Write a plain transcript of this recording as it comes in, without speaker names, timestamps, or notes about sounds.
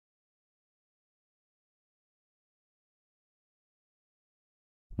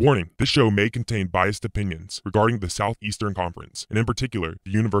Warning, this show may contain biased opinions regarding the Southeastern Conference, and in particular,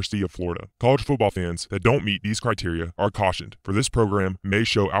 the University of Florida. College football fans that don't meet these criteria are cautioned, for this program may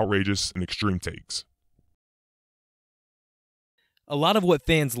show outrageous and extreme takes. A lot of what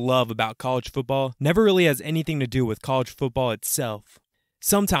fans love about college football never really has anything to do with college football itself.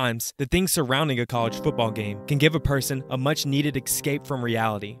 Sometimes, the things surrounding a college football game can give a person a much-needed escape from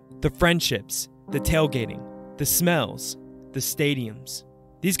reality. The friendships, the tailgating, the smells, the stadiums.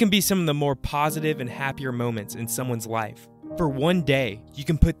 These can be some of the more positive and happier moments in someone's life. For one day, you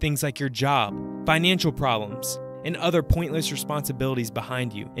can put things like your job, financial problems, and other pointless responsibilities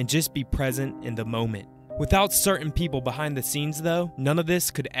behind you and just be present in the moment. Without certain people behind the scenes though, none of this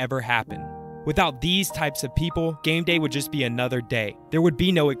could ever happen. Without these types of people, game day would just be another day. There would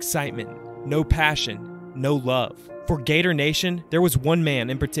be no excitement, no passion, no love. For Gator Nation, there was one man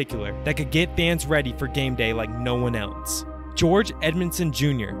in particular that could get fans ready for game day like no one else. George Edmundson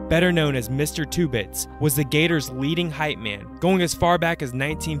Jr, better known as Mr. Two Bits, was the Gators' leading hype man, going as far back as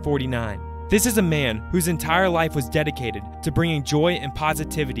 1949. This is a man whose entire life was dedicated to bringing joy and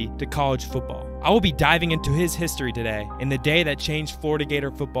positivity to college football. I will be diving into his history today and the day that changed Florida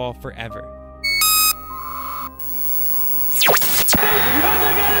Gator football forever.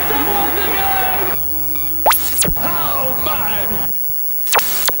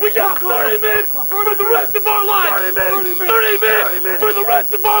 We got 30 minutes for the rest of our lives! 30 minutes for the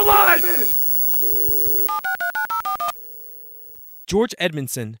rest of our lives! George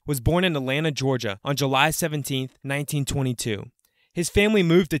Edmundson was born in Atlanta, Georgia on July 17, 1922. His family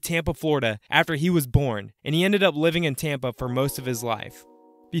moved to Tampa, Florida after he was born, and he ended up living in Tampa for most of his life.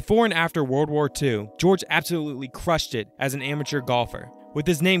 Before and after World War II, George absolutely crushed it as an amateur golfer, with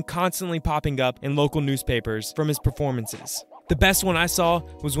his name constantly popping up in local newspapers from his performances. The best one I saw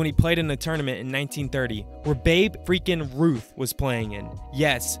was when he played in a tournament in 1930 where Babe freaking Ruth was playing in.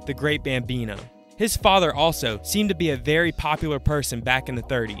 Yes, the great Bambino. His father also seemed to be a very popular person back in the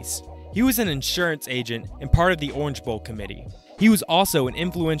 30s. He was an insurance agent and part of the Orange Bowl committee. He was also an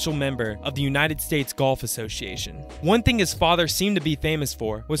influential member of the United States Golf Association. One thing his father seemed to be famous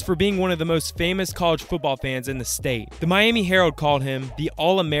for was for being one of the most famous college football fans in the state. The Miami Herald called him the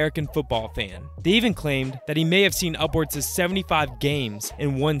All-American Football Fan. They even claimed that he may have seen upwards of 75 games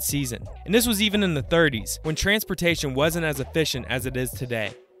in one season. And this was even in the 30s, when transportation wasn't as efficient as it is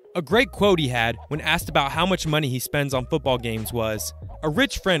today. A great quote he had when asked about how much money he spends on football games was, "A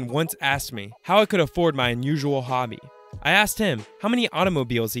rich friend once asked me how I could afford my unusual hobby. I asked him how many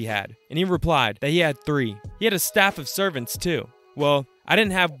automobiles he had, and he replied that he had 3. He had a staff of servants too. Well, I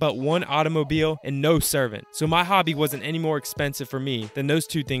didn't have but one automobile and no servant, so my hobby wasn't any more expensive for me than those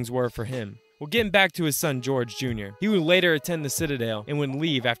 2 things were for him." Well, getting back to his son George Jr., he would later attend the Citadel and would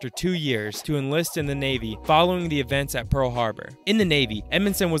leave after 2 years to enlist in the Navy following the events at Pearl Harbor. In the Navy,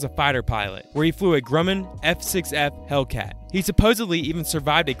 Edmundson was a fighter pilot, where he flew a Grumman F-6F Hellcat. He supposedly even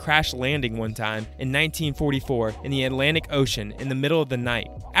survived a crash landing one time in 1944 in the Atlantic Ocean in the middle of the night.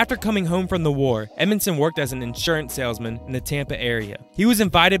 After coming home from the war, Edmundson worked as an insurance salesman in the Tampa area. He was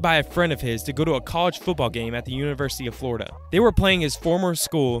invited by a friend of his to go to a college football game at the University of Florida. They were playing his former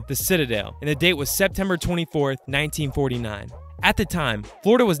school, the Citadel, and the date was September 24th, 1949. At the time,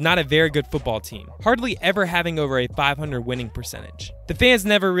 Florida was not a very good football team, hardly ever having over a .500 winning percentage. The fans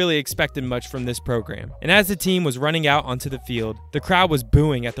never really expected much from this program, and as the team was running out onto the field, the crowd was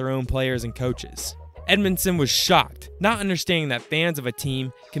booing at their own players and coaches. Edmundson was shocked, not understanding that fans of a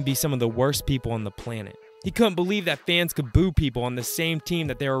team can be some of the worst people on the planet. He couldn't believe that fans could boo people on the same team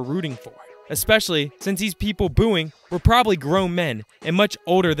that they were rooting for, especially since these people booing were probably grown men and much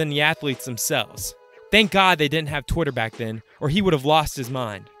older than the athletes themselves. Thank God they didn't have Twitter back then, or he would have lost his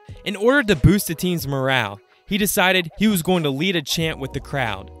mind. In order to boost the team's morale, he decided he was going to lead a chant with the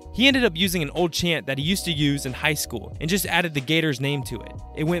crowd. He ended up using an old chant that he used to use in high school and just added the Gators' name to it.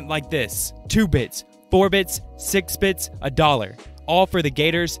 It went like this: 2 bits, 4 bits, 6 bits, $1. All for the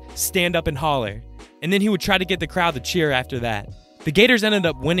Gators, stand up and holler. And then he would try to get the crowd to cheer after that. The Gators ended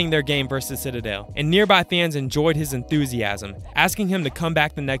up winning their game versus Citadel, and nearby fans enjoyed his enthusiasm, asking him to come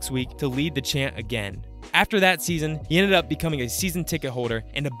back the next week to lead the chant again. After that season, he ended up becoming a season ticket holder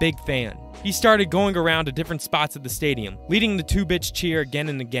and a big fan. He started going around to different spots at the stadium, leading the 2 bits cheer again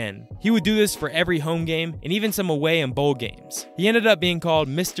and again. He would do this for every home game and even some away and bowl games. He ended up being called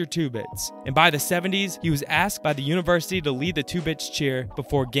Mr. 2 Bits, and by the 70s, he was asked by the university to lead the 2 bits cheer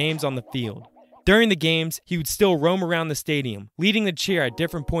before games on the field. During the games, he would still roam around the stadium, leading the cheer at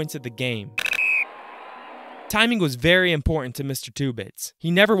different points of the game. Timing was very important to Mr. Two Beatz.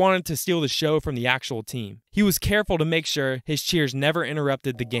 He never wanted to steal the show from the actual team. He was careful to make sure his cheers never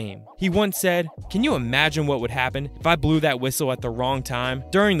interrupted the game. He once said, "Can you imagine what would happen if I blew that whistle at the wrong time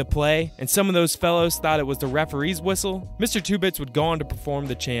during the play and some of those fellows thought it was the referee's whistle?" Mr. Two Beatz would go on to perform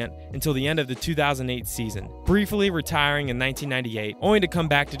the chant until the end of the 2008 season, briefly retiring in 1998, only to come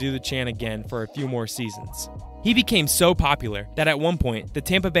back to do the chant again for a few more seasons. He became so popular that at one point, the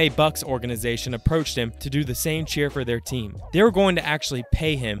Tampa Bay Bucks organization approached him to do the same cheer for their team. They were going to actually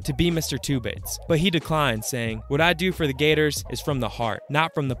pay him to be Mr. Two Beatz, but he declined, saying, "What I do for the Gators is from the heart,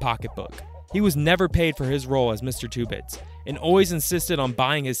 not from the pocketbook." He was never paid for his role as Mr. Two Beatz, and always insisted on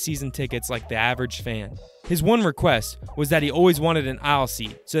buying his season tickets like the average fan. His one request was that he always wanted an aisle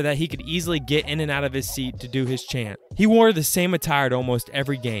seat so that he could easily get in and out of his seat to do his chant. He wore the same attire to almost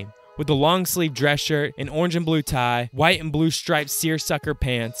every game, with a long-sleeve dress shirt, an orange and blue tie, white and blue striped seersucker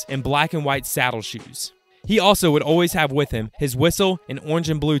pants, and black and white saddle shoes. He also would always have with him his whistle and orange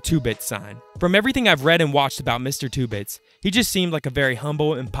and blue Two Beatz sign. From everything I've read and watched about Mr. Two Beatz, he just seemed like a very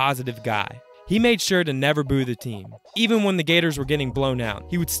humble and positive guy. He made sure to never boo the team. Even when the Gators were getting blown out,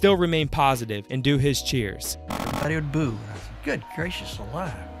 he would still remain positive and do his cheers. Everybody would boo. I said, "Good gracious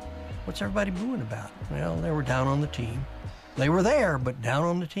alive. What's everybody booing about?" Well, they were down on the team. They were there, but down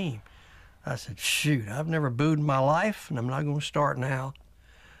on the team. I said, "Shoot, I've never booed in my life, and I'm not going to start now.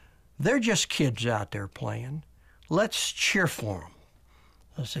 They're just kids out there playing. Let's cheer for them."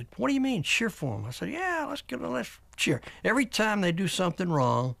 I said, "What do you mean, cheer for them?" I said, "Yeah, let's cheer. Every time they do something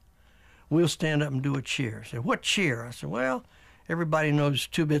wrong, we'll stand up and do a cheer." I said, "What cheer?" I said, "Well, everybody knows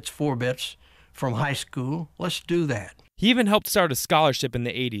 2 bits, 4 bits from high school. Let's do that." He even helped start a scholarship in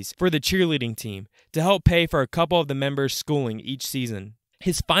the 80s for the cheerleading team to help pay for a couple of the members' schooling each season.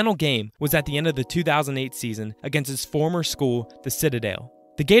 His final game was at the end of the 2008 season against his former school, the Citadel.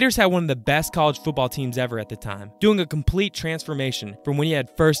 The Gators had one of the best college football teams ever at the time, doing a complete transformation from when he had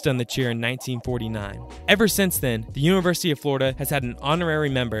first done the cheer in 1949. Ever since then, the University of Florida has had an honorary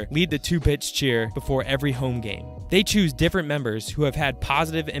member lead the 2 Beatz cheer before every home game. They choose different members who have had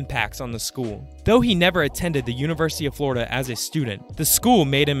positive impacts on the school. Though he never attended the University of Florida as a student, the school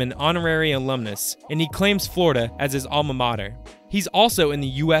made him an honorary alumnus, and he claims Florida as his alma mater. He's also in the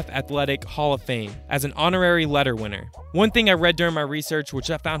UF Athletic Hall of Fame as an honorary letter winner. One thing I read during my research, which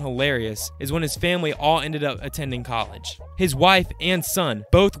I found hilarious, is when his family all ended up attending college. His wife and son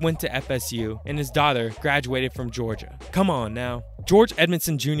both went to FSU, and his daughter graduated from Georgia. Come on now. George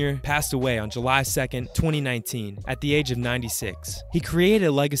Edmundson Jr. passed away on July 2nd, 2019, at the age of 96. He created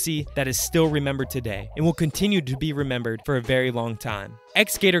a legacy that is still remembered today and will continue to be remembered for a very long time.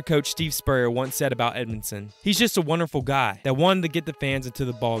 Ex-Gator coach Steve Spurrier once said about Edmundson, "He's just a wonderful guy that wanted to get the fans into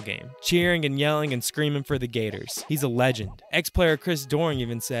the ball game, cheering and yelling and screaming for the Gators. He's a legend." Ex-player Chris Doering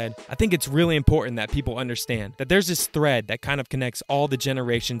even said, "I think it's really important that people understand that there's this thread that kind of connects all the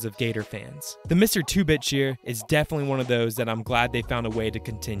generations of Gator fans." The Mr. Two Beatz cheer is definitely one of those that I'm glad they found a way to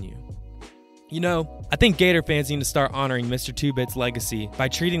continue. You know, I think Gator fans need to start honoring Mr. Two Beatz's legacy by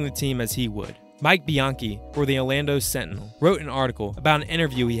treating the team as he would. Mike Bianchi, for the Orlando Sentinel, wrote an article about an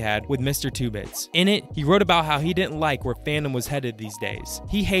interview he had with Mr. Two Beatz. In it, he wrote about how he didn't like where fandom was headed these days.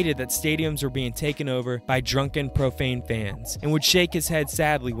 He hated that stadiums were being taken over by drunken, profane fans, and would shake his head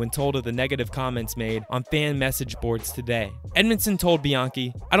sadly when told of the negative comments made on fan message boards today. Edmundson told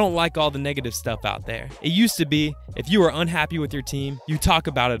Bianchi, "I don't like all the negative stuff out there. It used to be, if you were unhappy with your team, you talk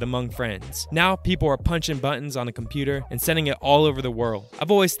about it among friends. Now people are punching buttons on a computer and sending it all over the world. I've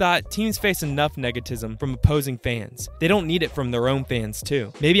always thought teams face enough negativism from opposing fans. They don't need it from their own fans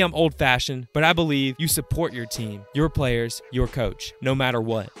too. Maybe I'm old-fashioned, but I believe you support your team, your players, your coach, no matter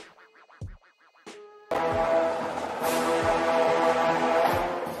what."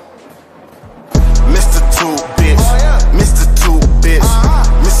 Mr. Two Beatz, Mr. Two Beatz,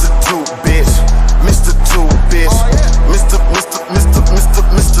 Mr. Two Beatz, Mr. Two Beatz, Mr.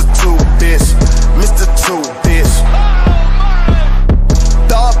 Two Beatz, Mr. Two Beatz.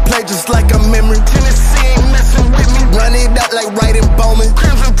 Dog play just like a memory. Tennessee ain't messing with me. Run it out like right in Bowman.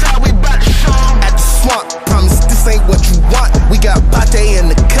 Crimson Tide, we bout to show 'em. At the swamp, promise this ain't what you want. We got Pate in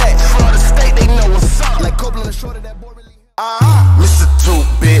the cut. Florida State, they know what's up. Like Copeland and Short of that boy really. Mr. Two